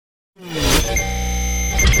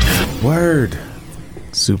Word.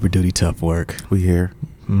 Super Duty Tough Work. We here.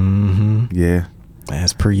 Mm-hmm. Yeah.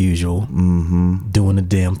 As per usual. Mm-hmm. Doing the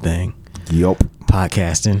damn thing. Yup.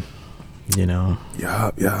 Podcasting. You know.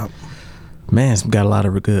 Yup. Man, got a lot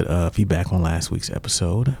of good feedback on last week's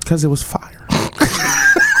episode. Because it was fire.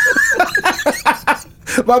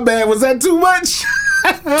 My bad. Was that too much?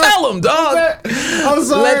 Tell them, dog. I'm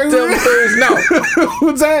sorry. Let them fools know.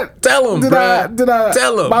 What's that? Tell them, bro. Did I?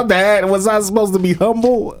 Tell them. My bad. Was I supposed to be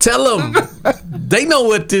humble? Tell them. They know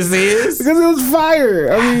what this is. Because it was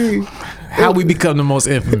fire. I mean, how we become the most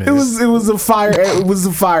infamous. It was a fire. It was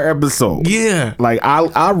a fire episode. Yeah. Like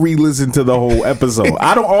I re-listen to the whole episode.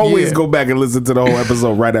 I don't always go back and listen to the whole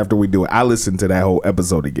episode right after we do it. I listen to that whole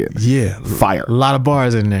episode again. Yeah. Fire. A lot of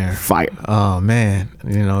bars in there. Fire. Oh man.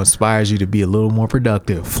 You know, inspires you to be a little more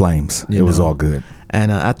productive. Flames. It was all good.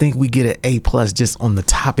 And I think we get an A+ just on the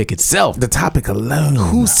topic itself. The topic alone.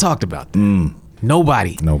 Who's talked about that?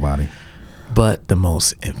 Nobody. But the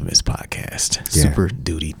most infamous podcast, Super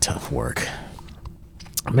Duty Tough Work.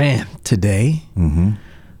 Man, today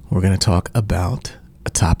we're going to talk about a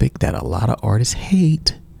topic that a lot of artists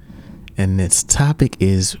hate. And this topic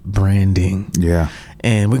is branding. Yeah.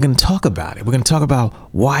 And we're going to talk about it. We're going to talk about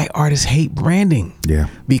why artists hate branding. Yeah.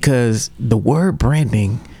 Because the word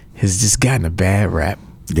branding has just gotten a bad rap.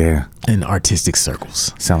 Yeah. In artistic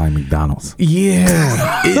circles. Sound like McDonald's.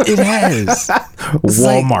 Yeah, it has.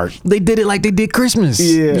 Walmart. Like, they did it like they did Christmas.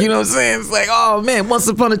 Yeah. You know what I'm saying? It's like, oh man, once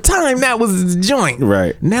upon a time, that was the joint.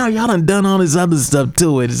 Right. Now y'all done all this other stuff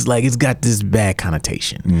to it. It's like, it's got this bad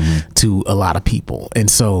connotation to a lot of people. And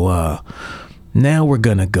so now we're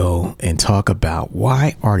going to go and talk about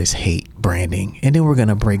why artists hate branding. And then we're going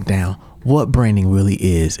to break down what branding really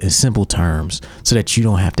is in simple terms so that you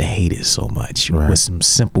don't have to hate it so much with some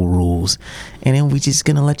simple rules. And then we just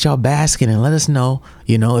gonna let y'all bask in and let us know,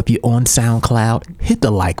 you know, if you're on SoundCloud, hit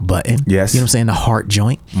the like button. Yes. You know what I'm saying? The heart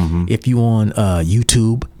joint. If you on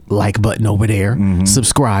YouTube, like button over there,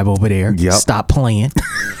 subscribe over there. Yep. Stop playing.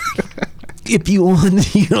 If you on,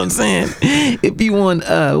 you know what I'm saying? If you on,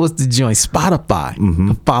 what's the joint?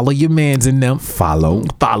 Spotify. Follow your mans in them. Follow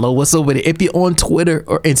What's over there. If you're on Twitter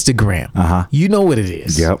or Instagram, you know what it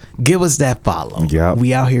is. Yep. Give us that follow. Yep.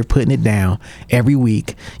 We out here putting it down every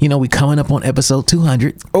week. You know, we coming up on episode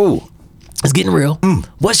 200. Oh. It's getting real.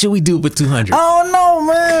 What should we do with 200? I don't know,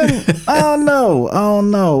 man. I don't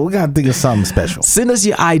know. We got to think of something special. Send us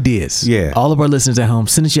your ideas. Yeah. All of our listeners at home,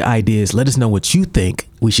 send us your ideas. Let us know what you think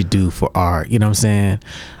we should do for our, you know what I'm saying,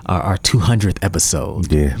 our 200th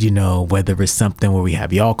episode. Yeah. You know, whether it's something where we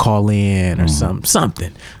have y'all call in or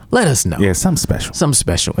something. Let us know. Yeah, something special. Something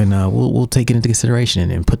special. And we'll take it into consideration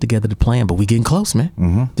and put together the plan. But we getting close,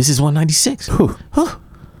 man. This is 196. Whew.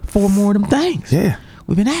 4 more of them things. Yeah.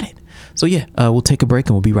 We've been at it. So yeah, we'll take a break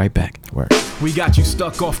and we'll be right back. Word. We got you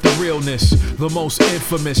stuck off the realness, the most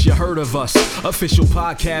infamous, you heard of us. Official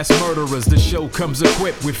podcast murderers, the show comes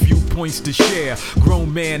equipped with viewpoints to share.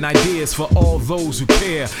 Grown man ideas for all those who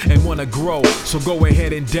care and want to grow, so go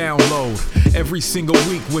ahead and download. Every single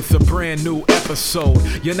week with a brand new episode.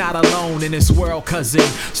 You're not alone in this world, cousin,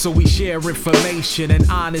 so we share information and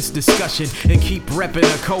honest discussion and keep repping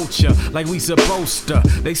the culture like we supposed to.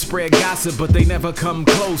 They spread gossip, but they never come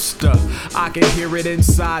close to. I can hear it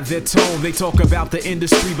inside their tone. They talk about the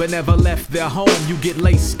industry but never left their home. You get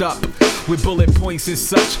laced up with bullet points and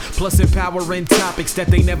such, plus empowering topics that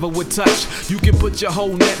they never would touch. You can put your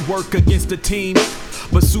whole network against the team,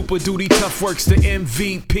 but Super Duty Tough Work's the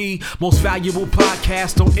MVP. Most valuable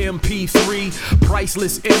podcast on MP3.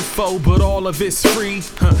 Priceless info, but all of it's free.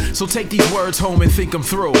 So take these words home and think them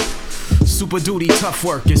through. Super Duty Tough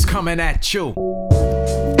Work is coming at you.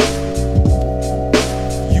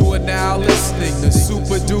 You are now listening to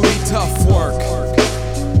Super Duty Tough Work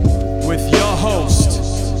with your host,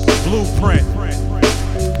 Blueprint.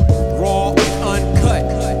 Raw and uncut,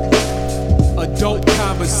 adult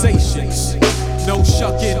conversations. No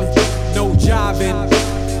shucking, no jiving,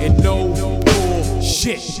 and no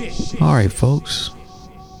bullshit. All right, folks.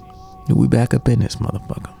 We back up in this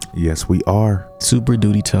motherfucker. Yes, we are. Super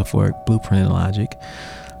Duty Tough Work, Blueprint and Logic,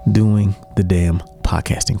 doing the damn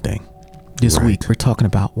podcasting thing. This week, we're talking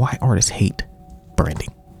about why artists hate branding.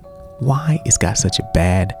 Why it's got such a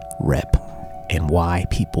bad rep and why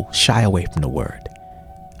people shy away from the word.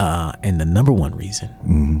 And the number one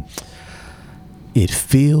reason, it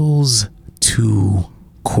feels too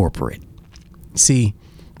corporate. See,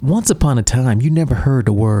 once upon a time, you never heard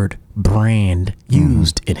the word brand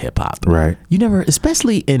used in hip hop. Right. You never,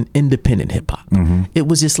 especially in independent hip hop. It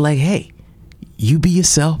was just like, hey, you be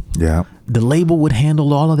yourself. Yeah. The label would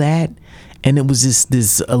handle all of that. And it was just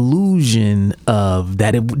this illusion of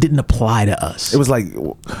that it didn't apply to us. It was like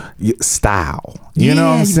style. You know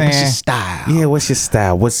what I'm saying? What's your style? Yeah, what's your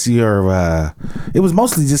style? What's your it was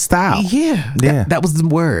mostly just style. Yeah. Yeah. That was the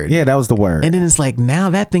word. Yeah, that was the word. And then it's like, now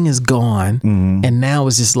that thing is gone. Mm-hmm. And now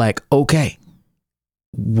it's just like, okay,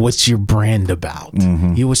 what's your brand about?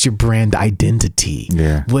 Mm-hmm. What's your brand identity?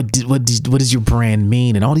 Yeah. What does your brand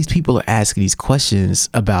mean? And all these people are asking these questions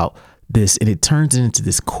about this, and it turns into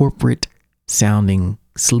this corporate sounding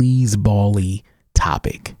sleazeball-y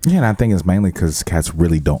topic. Yeah, and I think it's mainly because cats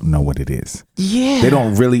really don't know what it is. Yeah. They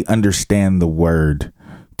don't really understand the word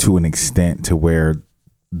to an extent to where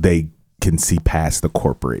they can see past the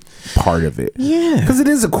corporate part of it. Yeah. Because it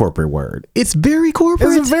is a corporate word. It's very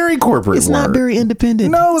corporate. It's a very corporate It's word. not very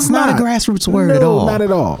independent. No, it's not a grassroots word at all. Not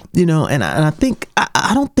at all. You know, and I think,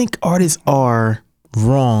 I don't think artists are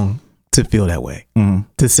wrong to feel that way.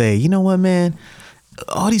 To say, you know what, man,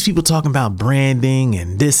 all these people talking about branding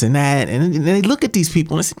and this and that, and they look at these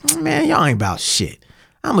people and say, man, y'all ain't about shit.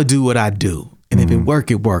 I'm gonna do what I do, and if it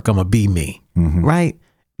work, I'm gonna be me, right?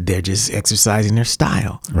 They're just exercising their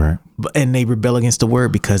style, Right. and they rebel against the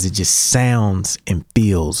word because it just sounds and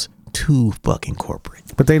feels too fucking corporate.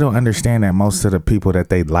 But they don't understand that most of the people that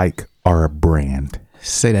they like are a brand.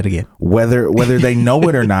 Say that again. Whether they know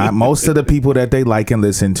it or not, most of the people that they like and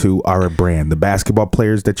listen to are a brand. The basketball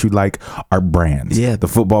players that you like are brands. Yeah. The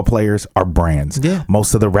football players are brands. Yeah.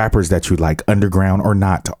 Most of the rappers that you like, underground or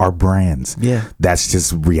not, are brands. Yeah. That's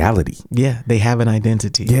just reality. Yeah, they have an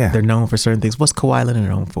identity. Yeah. They're known for certain things. What's Kawhi Leonard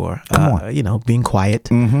known for? Come on. You know, being quiet,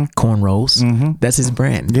 cornrows. That's his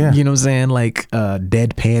brand. Yeah. You know what I'm saying? Like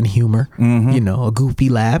deadpan humor, you know, a goofy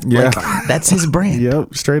laugh. Yeah. Like, that's his brand.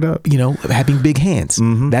 Yep, straight up. You know, having big hands.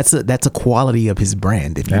 That's a quality of his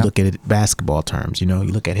brand. If you look at it basketball terms, you know,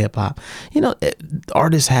 you look at hip hop, you know,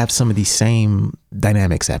 artists have some of these same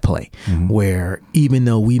dynamics at play where even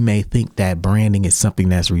though we may think that branding is something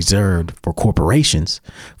that's reserved for corporations,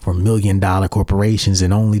 for $1 million corporations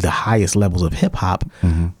and only the highest levels of hip hop,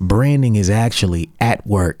 branding is actually at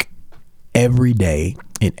work every day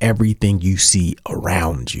in everything you see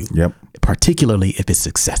around you. Yep. Particularly if it's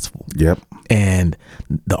successful. Yep. And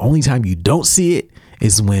the only time you don't see it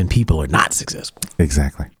is when people are not successful.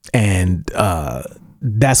 Exactly. And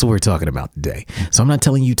that's what we're talking about today. So I'm not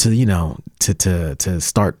telling you to, you know, to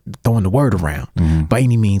start throwing the word around by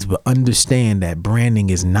any means, but understand that branding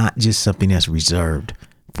is not just something that's reserved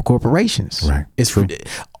for corporations. Right. It's for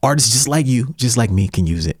artists just like you, just like me, can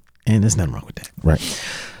use it. And there's nothing wrong with that. Right.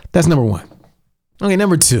 That's number one. Okay,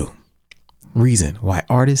 number two. Reason why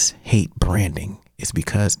artists hate branding is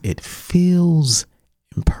because it feels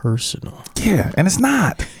impersonal. Yeah, and it's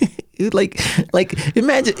not. like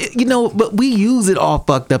imagine, you know, but we use it all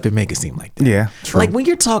fucked up and make it seem like that. Yeah, true. Like when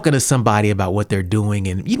you're talking to somebody about what they're doing,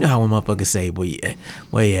 and you know how when motherfuckers say, well,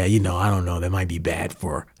 yeah, you know, I don't know, that might be bad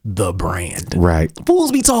for the brand. Right.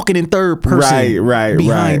 Fools be talking in third person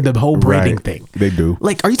behind the whole branding thing. They do.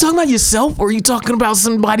 Like, are you talking about yourself or are you talking about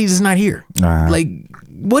somebody that's not here? Like,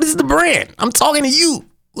 what is the brand? I'm talking to you.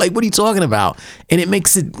 Like, what are you talking about? And it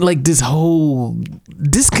makes it like this whole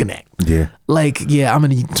disconnect. Yeah. Like, yeah, I'm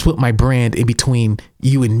going to put my brand in between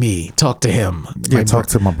you and me. Talk to him. Yeah, talk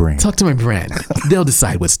to my brand. Talk to my brand. They'll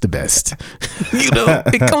decide what's the best. You know,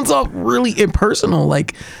 it comes off really impersonal.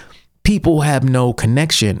 Like, people have no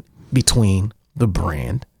connection between the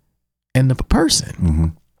brand and the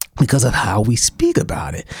person because of how we speak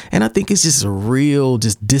about it. And I think it's just a real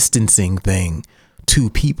just distancing thing to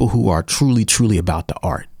people who are truly, truly about the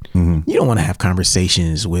art. You don't want to have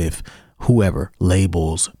conversations with whoever,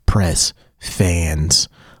 labels, press, fans,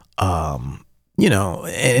 you know,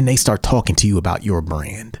 and they start talking to you about your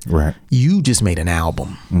brand. Right. You just made an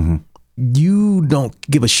album. You don't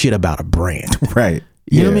give a shit about a brand. Right.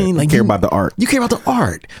 You know what I mean? Like, you care about the art. You care about the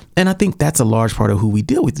art. And I think that's a large part of who we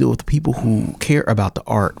deal with. Deal with the people who care about the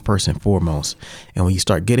art first and foremost. And when you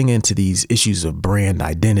start getting into these issues of brand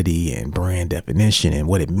identity and brand definition and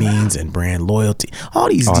what it means and brand loyalty, all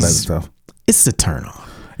that stuff, it's a turn on.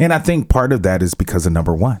 And I think part of that is because of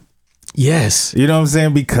number one. Yes. You know what I'm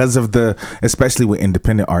saying? Because of especially with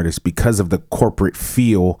independent artists, because of the corporate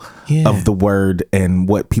feel of the word and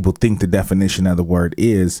what people think the definition of the word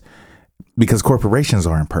is. Because corporations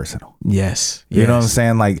are impersonal. Yes. You know what I'm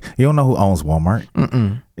saying? Like, you don't know who owns Walmart.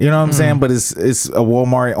 You know what I'm saying? But it's a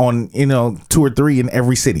Walmart on, you know, 2 or 3 in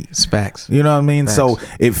every city. It's facts. You know what I mean? Facts. So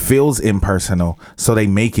it feels impersonal. So they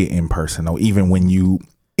make it impersonal, even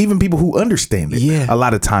people who understand it, a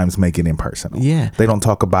lot of times make it impersonal. Yeah. They don't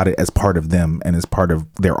talk about it as part of them and as part of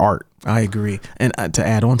their art. I agree. And to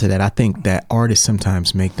add on to that, I think that artists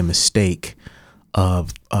sometimes make the mistake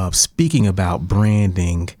of speaking about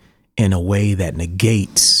branding in a way that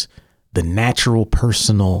negates the natural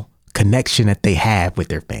personal connection that they have with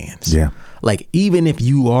their fans. Yeah. Like, even if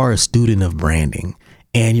you are a student of branding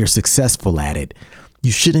and you're successful at it,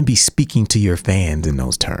 you shouldn't be speaking to your fans in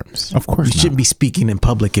those terms. Of course you shouldn't be speaking in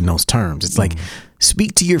public in those terms. It's like,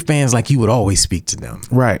 speak to your fans like you would always speak to them.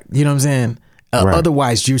 Right. You know what I'm saying? Right.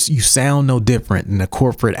 Otherwise, you sound no different than a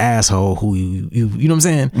corporate asshole who you know what I'm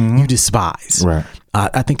saying? You despise. Right.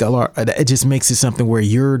 I think it just makes it something where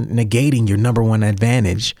you're negating your number one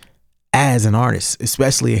advantage as an artist,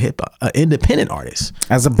 especially a independent artist,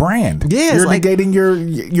 as a brand. Yeah, you're negating your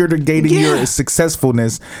your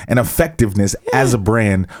successfulness and effectiveness as a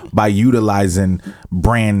brand by utilizing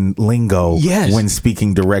brand lingo when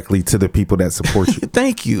speaking directly to the people that support you.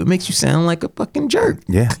 Thank you. It makes you sound like a fucking jerk.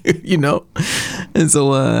 Yeah. You know? And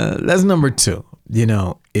so that's number 2. You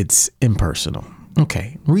know, it's impersonal.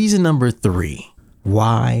 Okay. Reason number 3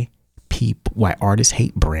 why artists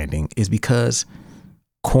hate branding is because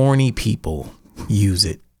corny people use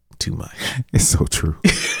it too much. It's so true.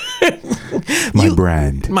 My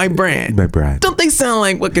brand. Don't they sound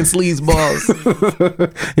like fucking sleazeballs?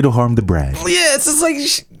 It'll harm the brand. Yeah, it's just like,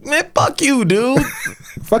 man, fuck you, dude.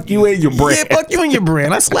 Fuck you and your brand. Yeah, fuck you and your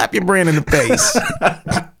brand. I slap your brand in the face.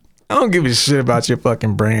 I don't give a shit about your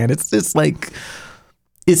fucking brand. It's just like,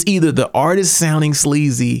 it's either the artist sounding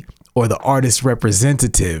sleazy or the artist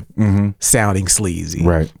representative sounding sleazy.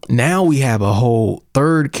 Right. Now we have a whole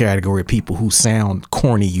third category of people who sound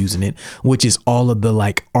corny using it, which is all of the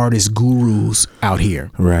like artist gurus out here.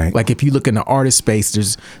 Right. Like if you look in the artist space,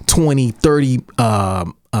 there's 20, 30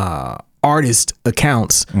 artist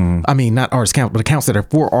accounts. I mean, not artist accounts, but accounts that are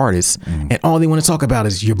for artists. And all they want to talk about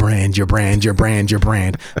is your brand, your brand, your brand, your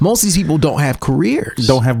brand. Most of these people don't have careers.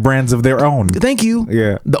 Don't have brands of their own. Thank you.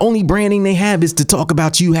 Yeah. The only branding they have is to talk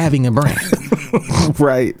about you having a brand.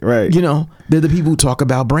 Right. You know, they're the people who talk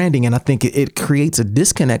about branding. And I think it creates a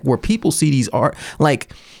disconnect where people see these art,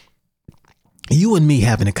 like you and me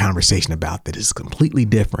having a conversation about that is completely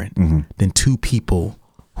different than two people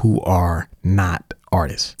who are not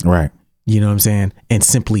artists. Right. You know what I'm saying? And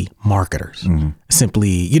simply marketers, simply,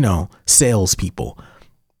 you know, salespeople.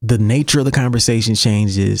 The nature of the conversation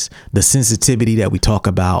changes. The sensitivity that we talk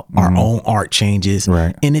about our own art changes.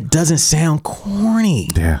 Right. And it doesn't sound corny.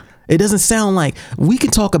 Yeah. It doesn't sound like we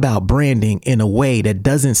can talk about branding in a way that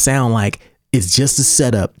doesn't sound like it's just a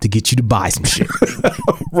setup to get you to buy some shit.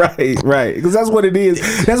 Right. Because that's what it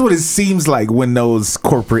is. That's what it seems like when those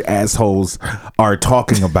corporate assholes are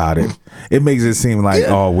talking about it. It makes it seem like,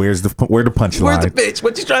 where the punchline? Where's the pitch?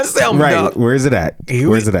 What you trying to sell me, dog? Where's it at?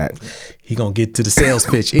 Where's it at? He gonna get to the sales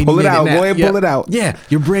pitch. Pull it out. Go ahead and pull it out. Yeah.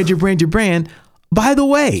 Your brand. By the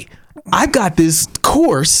way, I've got this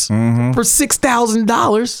course for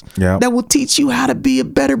 $6,000 that will teach you how to be a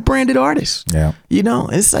better branded artist. Yeah. You know,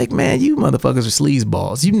 it's like, man, you motherfuckers are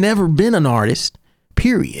sleazeballs. You've never been an artist,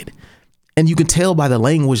 period. And you can tell by the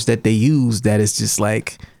language that they use that it's just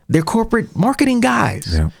like they're corporate marketing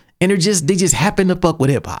guys. Yeah. And they just happen to fuck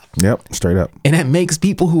with hip hop. Yep, straight up. And that makes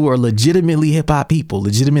people who are legitimately hip hop people,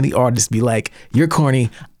 legitimately artists, be like, you're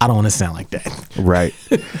corny. I don't want to sound like that. Right.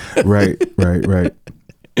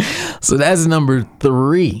 So that's number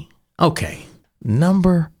 3. Okay.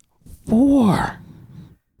 Number 4.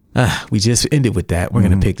 We just ended with that. We're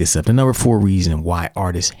going to pick this up. The number 4 reason why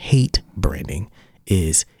artists hate branding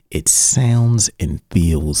is it sounds and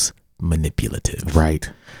feels manipulative. Right.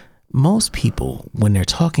 Most people, when they're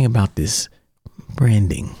talking about this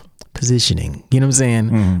branding, positioning, you know what I'm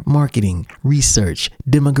saying? Marketing, research,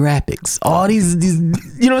 demographics, all these,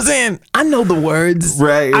 you know what I'm saying? I know the words.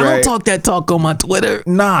 Right. I don't talk that talk on my Twitter.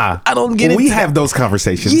 Nah. I don't get it. We have those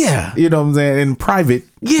conversations. Yeah. You know what I'm saying? In private.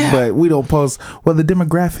 Yeah. But we don't post, the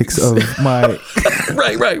demographics of my.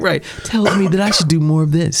 Right. Tells me that I should do more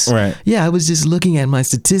of this. Right. Yeah, I was just looking at my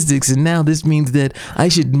statistics and now this means that I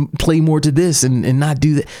should play more to this and not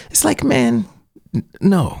do that. It's like, man,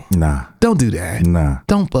 no. Nah. Don't do that. Nah.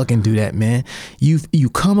 Don't fucking do that, man. You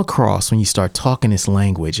come across when you start talking this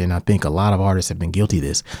language, and I think a lot of artists have been guilty of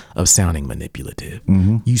this, of sounding manipulative.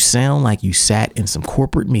 You sound like you sat in some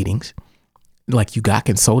corporate meetings, like you got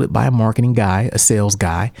consulted by a marketing guy, a sales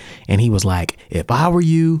guy, and he was like, if I were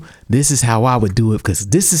you, this is how I would do it because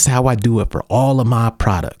this is how I do it for all of my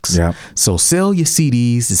products. Yeah. So sell your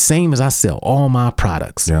CDs the same as I sell all my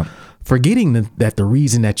products. Yeah. Forgetting that the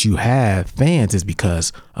reason that you have fans is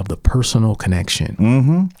because of the personal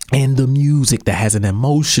connection and the music that has an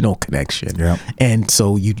emotional connection. Yeah. And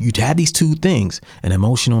so you had these two things, an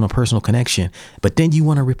emotional and a personal connection, but then you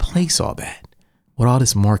want to replace all that with all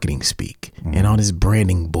this marketing speak and all this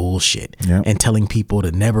branding bullshit Yep. and telling people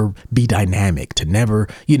to never be dynamic, to never,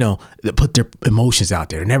 you know, put their emotions out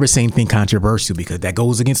there, never say anything controversial because that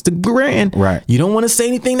goes against the brand. Right. You don't want to say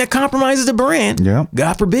anything that compromises the brand. Yep.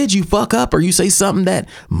 God forbid you fuck up or you say something that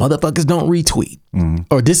motherfuckers don't retweet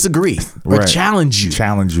or disagree or Right. challenge you.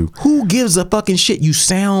 Challenge you. Who gives a fucking shit? You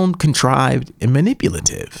sound contrived and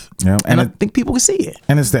manipulative. Yeah, And I and think people can see it.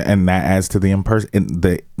 And and that adds to the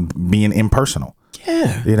being impersonal.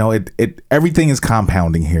 Yeah. You know, it everything is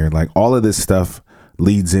compounding here. Like all of this stuff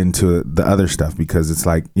leads into the other stuff because it's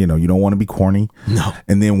like, you know, you don't want to be corny. No.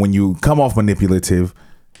 And then when you come off manipulative,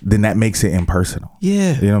 then that makes it impersonal.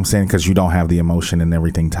 Yeah. You know what I'm saying? Because you don't have the emotion and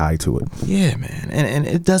everything tied to it. Yeah, man. And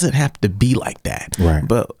it doesn't have to be like that. Right.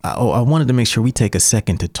 But I wanted to make sure we take a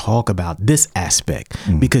second to talk about this aspect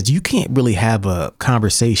because you can't really have a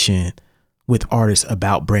conversation with artists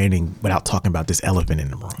about branding without talking about this elephant in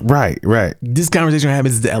the room. Right. This conversation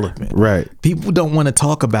happens is the elephant. Right. People don't want to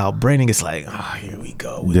talk about branding. It's like, oh, here we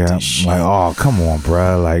go with Yeah. this shit. Like, oh, come on,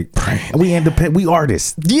 bro. Like, we independent. We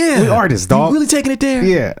artists. Yeah. We artists, dog. You really taking it there?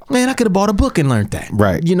 Yeah. Man, I could have bought a book and learned that.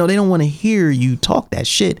 Right. You know, they don't want to hear you talk that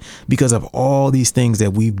shit because of all these things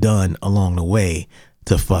that we've done along the way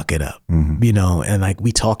to fuck it up. You know, and like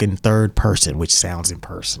we talk in third person, which sounds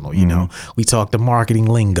impersonal. You know, we talk the marketing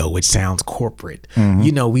lingo, which sounds corporate.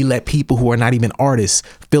 You know, we let people who are not even artists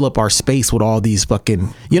fill up our space with all these fucking,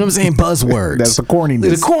 you know what I'm saying, buzzwords. That's the corniness.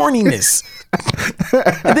 The corniness.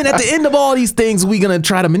 And then at the end of all these things, we're going to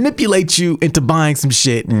try to manipulate you into buying some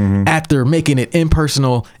shit after making it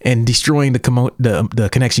impersonal and destroying the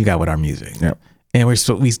connection you got with our music. Yep. And we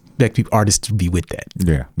expect people, artists to be with that.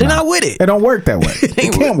 Yeah. They're Nah. not with it. It don't work that way.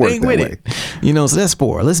 It can't work that way. You know, so that's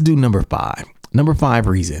 4. Let's do number 5. Number 5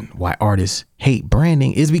 reason why artists hate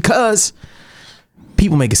branding is because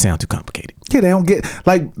people make it sound too complicated. Yeah, they don't get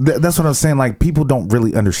like that's what I'm saying. Like people don't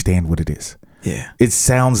really understand what it is. Yeah. It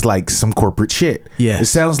sounds like some corporate shit. Yes. It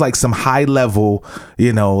sounds like some high level,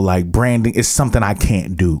 you know, like branding is something I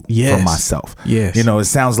can't do Yes. for myself. Yes. You know, it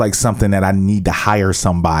sounds like something that I need to hire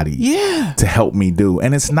somebody Yeah. to help me do.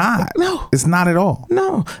 And it's not. No. It's not at all.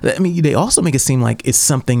 No. I mean, they also make it seem like it's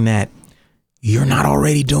something that you're not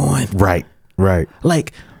already doing. Right. Right.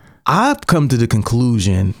 Like, I've come to the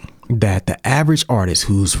conclusion that the average artist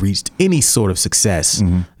who's reached any sort of success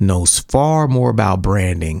knows far more about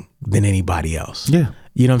branding than anybody else. Yeah.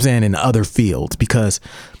 You know what I'm saying? In other fields, because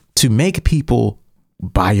to make people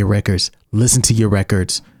buy your records, listen to your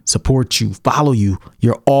records, support you, follow you,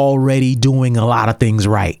 you're already doing a lot of things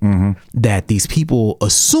right that these people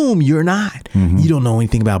assume you're not. You don't know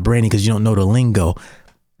anything about branding because you don't know the lingo.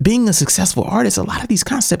 Being a successful artist, a lot of these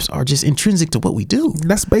concepts are just intrinsic to what we do.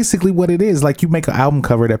 That's basically what it is. Like you make an album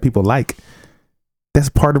cover that people like. That's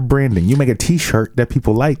part of branding. You make a t-shirt that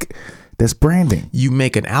people like. That's branding. You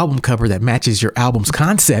make an album cover that matches your album's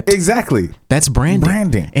concept. Exactly. That's branding.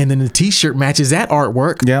 Branding. And then the t-shirt matches that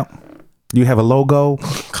artwork. Yeah. You have a logo.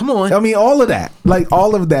 Come on. I mean, all of that, like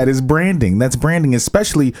all of that is branding. That's branding,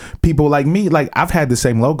 especially people like me. Like I've had the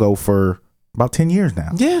same logo for about 10 years now.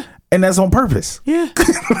 Yeah. And that's on purpose. Yeah.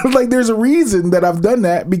 Like there's a reason that I've done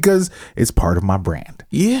that because it's part of my brand.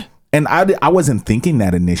 Yeah. And I wasn't thinking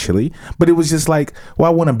that initially, but it was just like, well,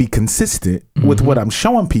 I want to be consistent with what I'm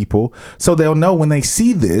showing people so they'll know when they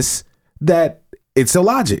see this that it's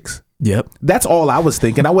Illogics. Yep. That's all I was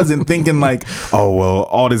thinking. I wasn't thinking like, oh, well,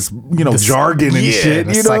 all this, you know, jargon and shit.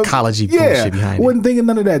 the You know? psychology bullshit behind it. Wasn't thinking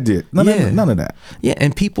none of that did. None of that. Yeah.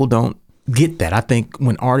 And people don't get that. I think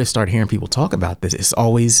when artists start hearing people talk about this, it's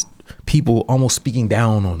always people almost speaking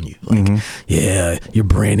down on you. Like, yeah, your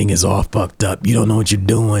branding is all fucked up. You don't know what you're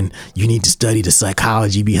doing. You need to study the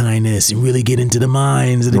psychology behind this and really get into the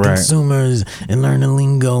minds of the Right. consumers and learn the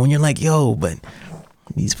lingo. And you're like, yo, but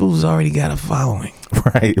these fools already got a following.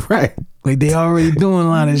 Right. Like they already doing a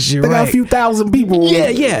lot of shit, They got right? a few thousand people.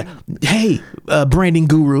 Yeah. Hey, branding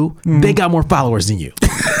guru, they got more followers than you.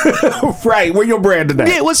 Right. Where your brand today?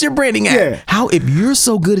 Yeah, what's your branding at? Yeah. How, if you're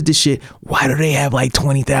so good at this shit, why do they have like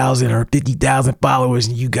 20,000 or 50,000 followers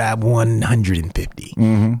and you got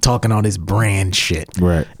 150 talking all this brand shit?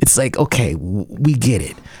 Right. It's like, okay, we get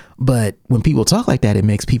it. But when people talk like that, it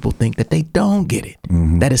makes people think that they don't get it.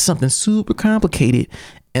 That is something super complicated.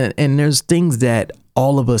 And there's things that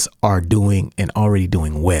all of us are doing and already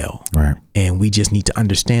doing well. Right. And we just need to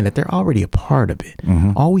understand that they're already a part of it.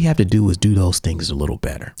 All we have to do is do those things a little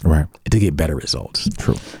better. Right. To get better results.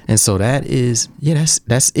 True. And so that is,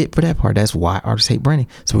 that's it for that part. That's why artists hate branding.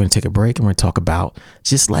 So we're going to take a break and we're going to talk about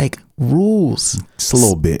just like rules. Just a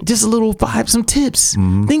little bit. Just a little vibe, some tips,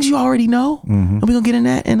 things you already know. And we're going to get in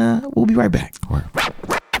that and we'll be right back.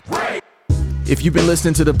 If you've been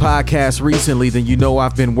listening to the podcast recently, then you know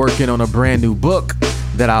I've been working on a brand new book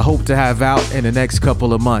that I hope to have out in the next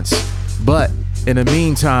couple of months. But in the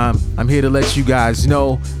meantime, I'm here to let you guys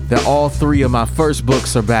know that all 3 of my first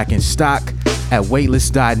books are back in stock at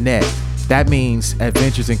weightless.net. That means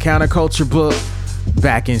Adventures in Counterculture book,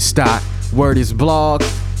 back in stock. Word is Blog,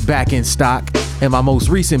 back in stock. And my most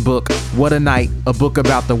recent book, What a Night, a book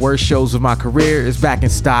about the worst shows of my career, is back in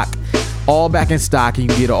stock. All back in stock, and you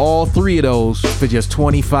can get all 3 of those for just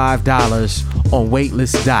 $25 on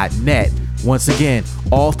weightless.net. Once again,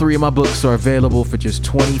 all 3 of my books are available for just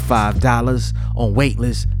 $25 on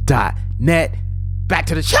weightless.net. Back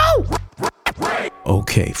to the show.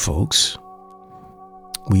 Okay, folks,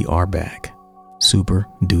 we are back. Super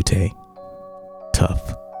Dute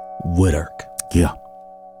Tough Woodurk. Yeah.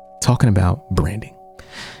 Talking about branding.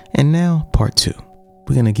 And now part 2.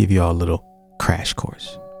 We're going to give you all a little crash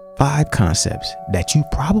course. 5 concepts that you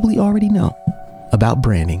probably already know about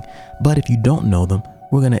branding, but if you don't know them,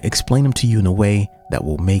 we're going to explain them to you in a way that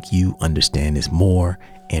will make you understand this more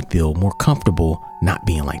and feel more comfortable not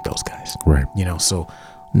being like those guys. Right. You know, so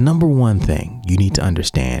number 1 thing you need to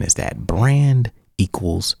understand is that brand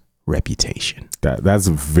equals reputation. That's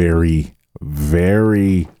very,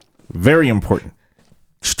 very, very important.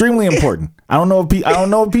 Extremely important. I don't know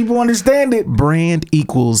if people understand it. Brand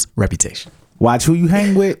equals reputation. Watch who you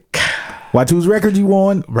hang with. Watch whose record you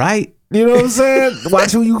on. Right. You know what I'm saying?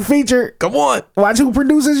 Watch who you feature. Come on. Watch who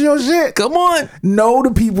produces your shit. Come on. Know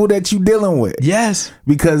the people that you dealing with. Yes.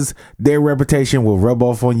 Because their reputation will rub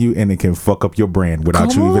off on you and it can fuck up your brand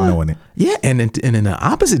without you even knowing it. Yeah. And in the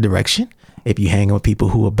opposite direction, if you hang with people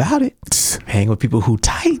who about it, hang with people who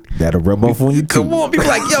tight, that'll rub off on you too. Come on, people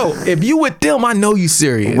like, yo, if you with them, I know you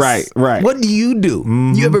serious. Right. What do you do?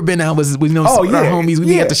 Mm-hmm. You ever been out with our homies? We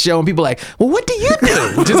be at the show and people like, well, what do you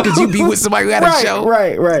do? Just because you be with somebody who had a show,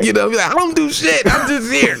 right. You know, be like, I don't do shit. I'm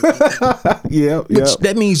just here. Yeah.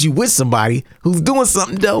 That means you with somebody who's doing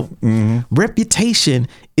something dope. Mm-hmm. Reputation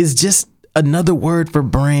is just another word for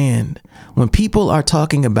brand. When people are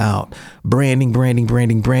talking about branding,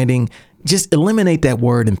 just eliminate that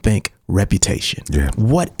word and think reputation. Yeah.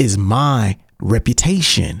 What is my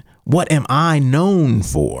reputation? What am I known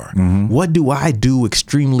for? Mm-hmm. What do I do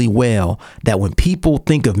extremely well that when people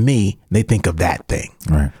think of me, they think of that thing?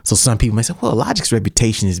 Right. So some people may say, well, Logic's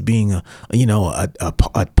reputation is being a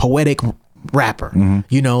poetic rapper. Mm-hmm.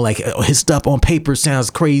 You know, like his stuff on paper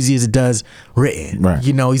sounds crazy as it does written. Right.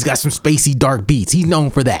 You know, he's got some spacey dark beats. He's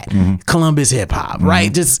known for that. Mm-hmm. Columbus hip hop, mm-hmm.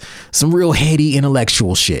 right? Just some real heady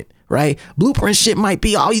intellectual shit. Right? Blueprint shit might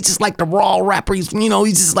be, he's just like the raw rapper. He's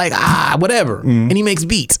just like, whatever. Mm-hmm. And he makes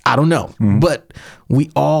beats. I don't know. Mm-hmm. But we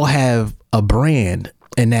all have a brand.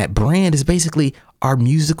 And that brand is basically our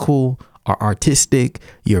musical, our artistic,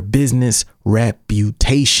 your business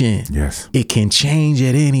reputation. Yes. It can change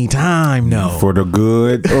at any time, no. For the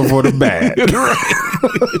good or for the bad.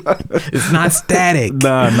 It's not static.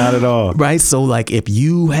 Nah, not at all. Right? So like if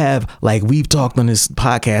you have, like we've talked on this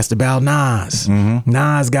podcast about Nas. Mm-hmm.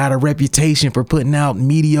 Nas got a reputation for putting out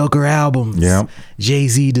mediocre albums. Yeah.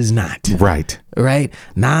 Jay-Z does not. Right.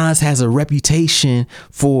 Nas has a reputation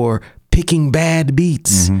for picking bad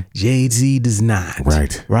beats. Mm-hmm. Jay-Z does not.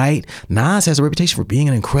 Right? Nas has a reputation for being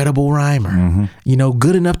an incredible rhymer. Mm-hmm. You know,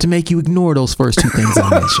 good enough to make you ignore those first 2 things I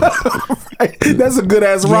mentioned. Right. That's a good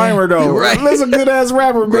ass rhymer though. Right. That's a good ass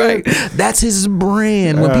rapper, man. Right. That's his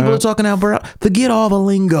brand. When people are talking about, forget all the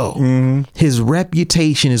lingo. Mm-hmm. His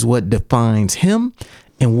reputation is what defines him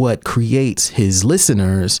and what creates his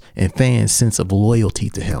listeners and fans' sense of loyalty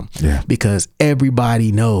to him. Yeah. Because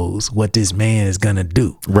everybody knows what this man is gonna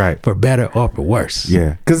do. Right. For better or for worse.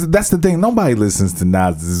 Yeah. Because that's the thing. Nobody listens to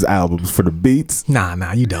Nas's albums for the beats.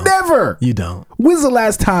 Nah, you don't. Never. You don't. When's the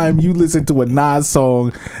last time you listened to a Nas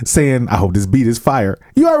song saying, I hope this beat is fire?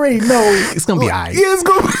 You already know it's gonna be all right. Yeah, it's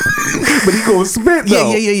gonna be, but he gonna spit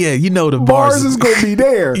though. Yeah. You know the bars is gonna be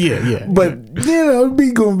there. Yeah. But you know, the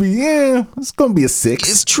beat gonna be, it's gonna be a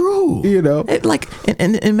 6. It's true. You know.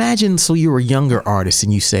 And imagine, so you're a younger artist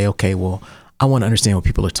and you say, okay, well, I want to understand what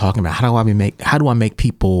people are talking about. How do I make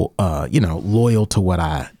people loyal to what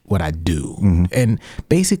I do? Mm-hmm. And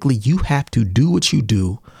basically you have to do what you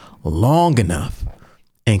do long enough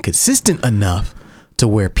and consistent enough to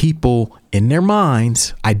where people in their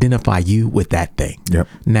minds identify you with that thing. Yep.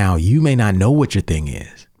 Now, you may not know what your thing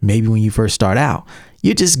is. Maybe when you first start out,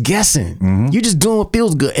 you're just guessing. Mm-hmm. You're just doing what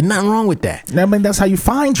feels good, and nothing wrong with that. I mean, that's how you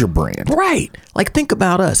find your brand. Right. Like, think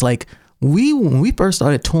about us. Like, when we first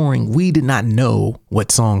started touring, we did not know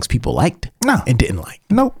what songs people liked and didn't like.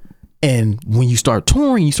 Nope. And when you start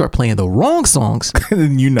touring, you start playing the wrong songs.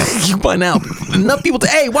 And you know. You find out enough people say,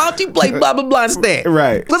 hey, why don't you play blah, blah, blah instead?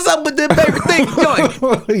 Right. What's up with the favorite thing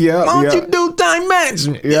joint? Yeah. Why don't you do Time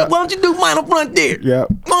Management? Yeah. Why don't you do Final Frontier? Yeah.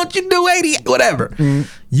 Why don't you do 80? Whatever.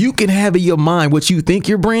 You can have in your mind what you think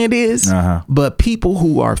your brand is, but people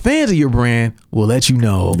who are fans of your brand will let you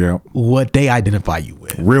know what they identify you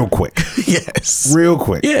with. Real quick. Yes. Real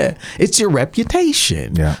quick. Yeah. It's your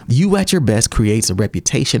reputation. Yeah. You at your best creates a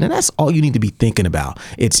reputation, and that's all you need to be thinking about.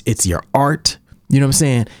 It's your art. You know what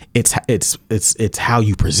I'm saying? It's how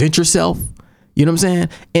you present yourself. You know what I'm saying?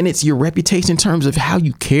 And it's your reputation in terms of how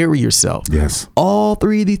you carry yourself. Yes. All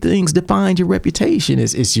three of these things define your reputation.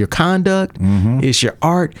 It's your conduct, it's your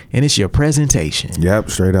art, and it's your presentation. Yep,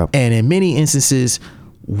 straight up. And in many instances,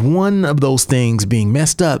 one of those things being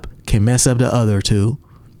messed up can mess up the other two.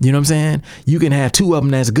 You know what I'm saying? You can have two of them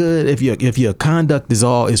that's good if your conduct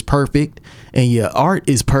is perfect and your art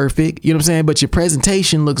is perfect. You know what I'm saying? But your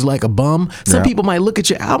presentation looks like a bum. Some people might look at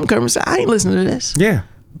your album cover and say, I ain't listening to this. Yeah.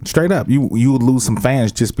 Straight up, you would lose some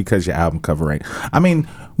fans just because your album cover ain't. I mean,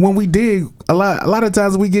 when we dig, a lot of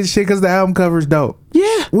times we get shit because the album cover is dope.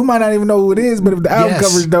 Yeah, we might not even know who it is, but if the album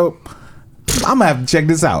cover is dope, I'm gonna have to check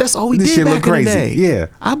this out. That's all we this did shit back look crazy. In the day. Yeah,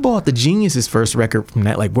 I bought the Genius's first record from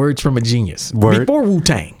that, like Words from a Genius, Word. Before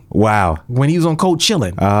Wu-Tang. Wow. When he was on Cold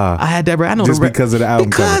Chillin', I had that. I know just because of the album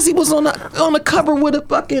because cover. He was on the cover with a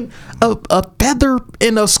fucking a feather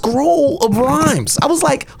and a scroll of rhymes. I was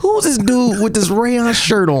like, who's this dude with this rayon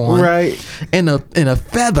shirt on, right? And a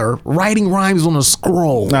feather writing rhymes on a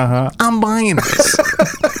scroll. I'm buying this.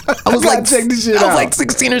 I was like, check this shit I was out. like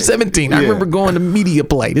 16 or 17. I remember going to Media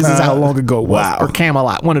Play. This is how long ago it was. Wow. Or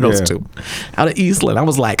Camelot, one of those two, out of Eastland. I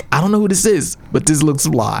was like, I don't know who this is, but this looks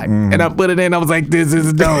fly. And I put it in. I was like, this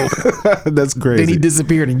is dope. That's crazy. Then he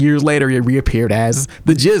disappeared, and years later he reappeared as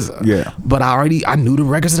the Jizza. Yeah. But I knew the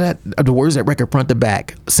words of that record front to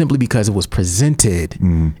back simply because it was presented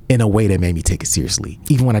in a way that made me take it seriously,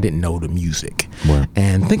 even when I didn't know the music. Word.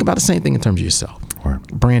 And think about the same thing in terms of yourself. Word.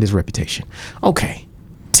 Brand is reputation. Okay.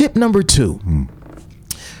 Tip number 2.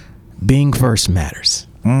 Being first matters.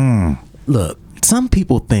 Look, some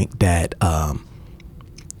people think that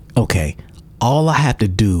okay, all I have to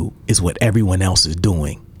do is what everyone else is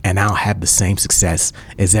doing, and I'll have the same success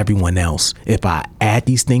as everyone else if I add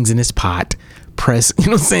these things in this pot, press, you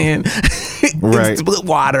know what I'm saying? Right. Split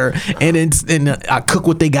water, and then I cook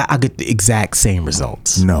what they got, I get the exact same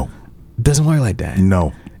results. No. Doesn't work like that.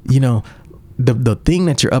 No. You know, the thing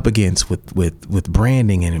that you're up against with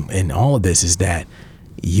branding and all of this is that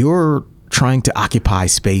you're trying to occupy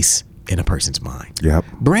space in a person's mind. Yep.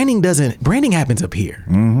 Branding happens up here.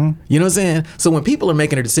 You know what I'm saying? So when people are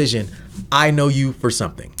making a decision, I know you for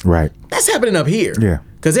something. Right. That's happening up here. Yeah.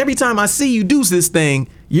 Because every time I see you do this thing,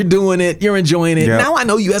 you're doing it, you're enjoying it. Yep. Now I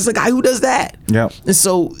know you as the guy who does that. Yep. And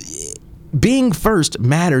so being first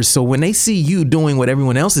matters. So when they see you doing what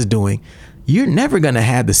everyone else is doing, you're never going to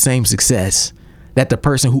have the same success that the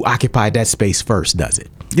person who occupied that space first does it.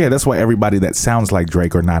 Yeah, that's why everybody that sounds like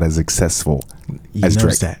Drake are not as successful as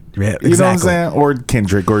Drake. That. Yeah, exactly. You know what I'm saying? Or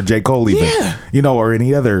Kendrick or J. Cole even. Yeah. You know, or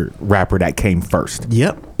any other rapper that came first.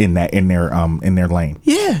 Yep. In their lane.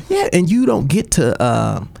 Yeah, yeah. And you don't get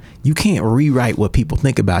to you can't rewrite what people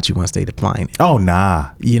think about you once they define it. Oh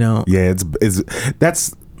nah. You know? Yeah,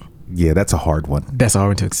 that's a hard one. That's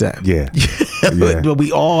hard to accept. Yeah. But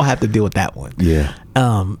we all have to deal with that one. Yeah.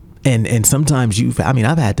 And sometimes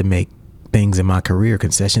I've had to make things in my career,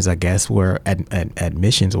 concessions, I guess, where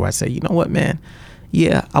admissions where I say, you know what, man?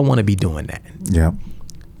 Yeah, I want to be doing that. Yeah.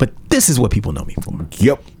 But this is what people know me for.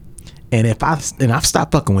 Yep. And if I've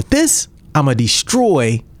stopped fucking with this, I'm gonna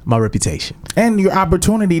destroy my reputation. And your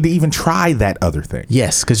opportunity to even try that other thing.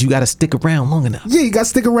 Yes, because you got to stick around long enough. Yeah, you got to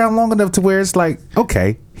stick around long enough to where it's like,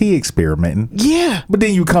 okay, he experimenting. Yeah. But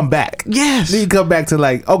then you come back. Yes. Then you come back to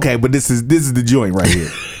like, okay, but this is the joint right here.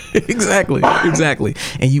 Exactly.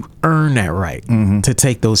 And you earn that right to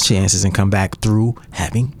take those chances and come back through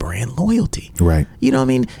having brand loyalty. Right. You know what I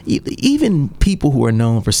mean? Even people who are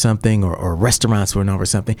known for something or restaurants who are known for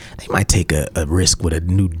something, they might take a risk with a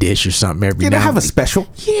new dish or something every now and then. They have a special.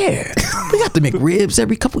 Yeah. We got to make ribs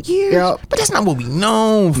every couple years. Yep. But that's not what we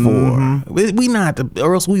known for. We not,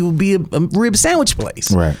 or else we would be a rib sandwich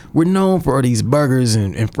place. Right. We're known for these burgers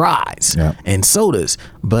and fries and sodas.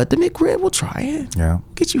 But the McRib, we'll try it. Yeah.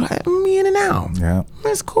 Get you me in and out. Yeah.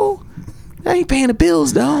 That's cool. I ain't paying the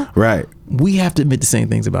bills though. Right. We have to admit the same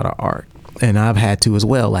things about our art. And I've had to as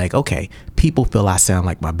well. Like, okay, people feel I sound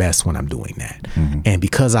like my best when I'm doing that. And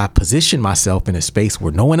because I position myself in a space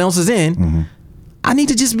where no one else is in, I need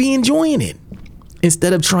to just be enjoying it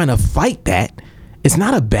instead of trying to fight that it's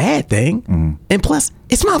not a bad thing. And plus,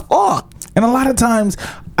 it's my fault. And a lot of times,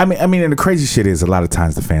 I mean, and the crazy shit is a lot of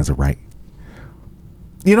times the fans are right.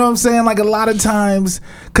 You know what I'm saying? Like a lot of times,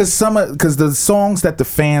 because the songs that the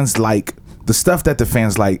fans like, the stuff that the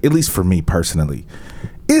fans like, at least for me personally,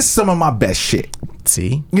 is some of my best shit.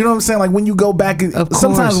 See? You know what I'm saying? Like when you go back,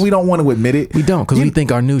 sometimes we don't want to admit it. We don't, because we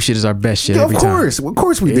think our new shit is our best shit every time. Of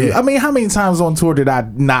course we do. I mean, how many times on tour did I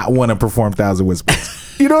not want to perform Thousand Whispers?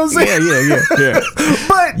 You know what I'm saying? Yeah.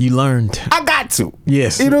 But you learned. I got to.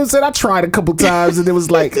 Yes. You know what I'm saying? I tried a couple times and it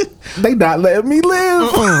was like, they not letting me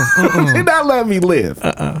live. They not letting me live.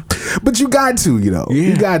 But you got to, you know. Yeah.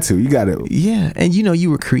 You got to. Yeah. And you know,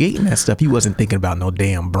 you were creating that stuff. You wasn't thinking about no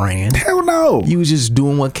damn brand. Hell no. You was just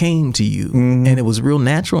doing what came to you. And it was real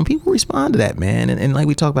natural. And people respond to that, man. And like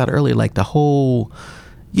we talked about earlier, like the whole,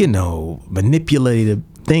 you know, manipulative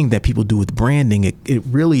thing that people do with branding, it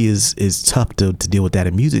really is tough to deal with that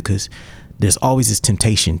in music, because there's always this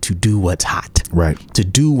temptation to do what's hot, right? To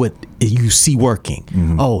do what you see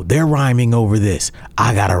working. Oh, they're rhyming over this,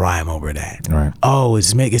 I gotta rhyme over that, right? Oh,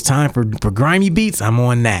 it's time for grimy beats, I'm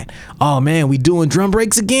on that. Oh man, we doing drum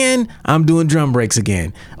breaks again, I'm doing drum breaks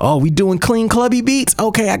again. Oh, we doing clean clubby beats,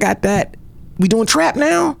 okay, I got that. We doing trap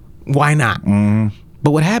now, why not? But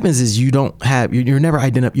what happens is you're never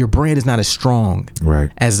identified. Your brand is not as strong, right,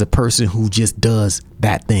 as the person who just does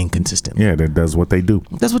that thing consistently. Yeah, that does what they do.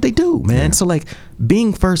 That's what they do, man. Yeah. So like,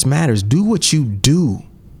 being first matters. Do what you do,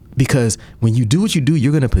 because when you do what you do,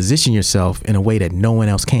 you're going to position yourself in a way that no one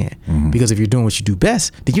else can. Because if you're doing what you do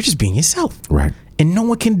best, then you're just being yourself, right? And no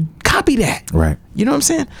one can copy that, right? You know what I'm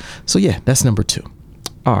saying? So yeah, that's number 2.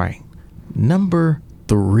 All right, number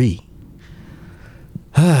 3.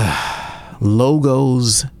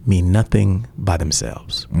 Logos mean nothing by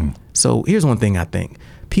themselves. So here's one thing I think.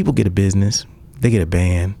 People get a business, they get a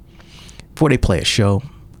band, before they play a show,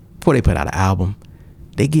 before they put out an album,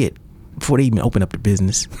 before they even open up the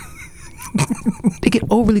business, they get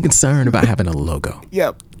overly concerned about having a logo.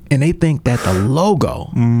 Yep. And they think that the logo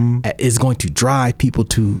is going to drive people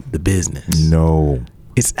to the business. No.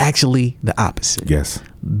 It's actually the opposite. Yes.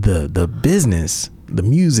 The business, the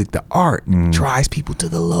music, the art drives people to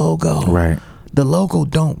the logo. Right. The logo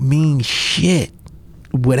don't mean shit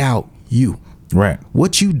without you. Right.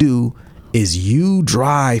 What you do is you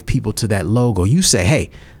drive people to that logo. You say, hey,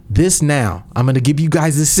 this now, I'm going to give you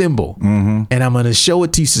guys this symbol and I'm going to show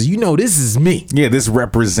it to you so you know this is me. Yeah, this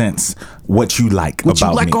represents what you like what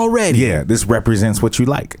about you like me. Already. Yeah, this represents what you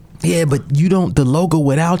like. Yeah, but the logo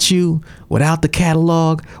without you, without the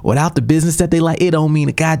catalog, without the business that they like, it don't mean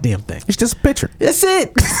a goddamn thing. It's just a picture. That's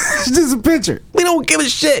it. It's just a picture. We don't give a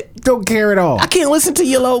shit. Don't care at all. I can't listen to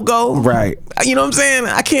your logo. Right. You know what I'm saying?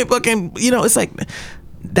 I can't fucking, it's like,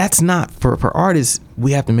 that's not, for artists,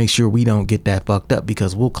 we have to make sure we don't get that fucked up,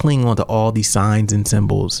 because we'll cling on to all these signs and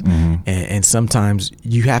symbols. And sometimes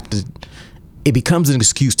it becomes an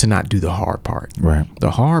excuse to not do the hard part. Right.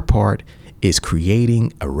 The hard part is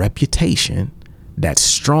creating a reputation that's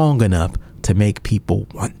strong enough to make people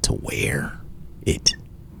want to wear it.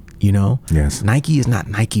 You know? Yes. Nike is not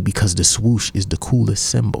Nike because the swoosh is the coolest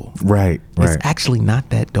symbol. Right. It's actually not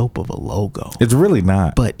that dope of a logo. It's really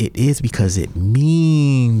not. But it is because it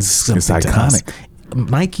means something. It's iconic. To us.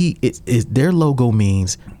 Nike, their logo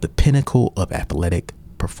means the pinnacle of athletic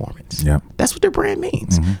performance. Yep. That's what their brand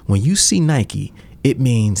means. When you see Nike, it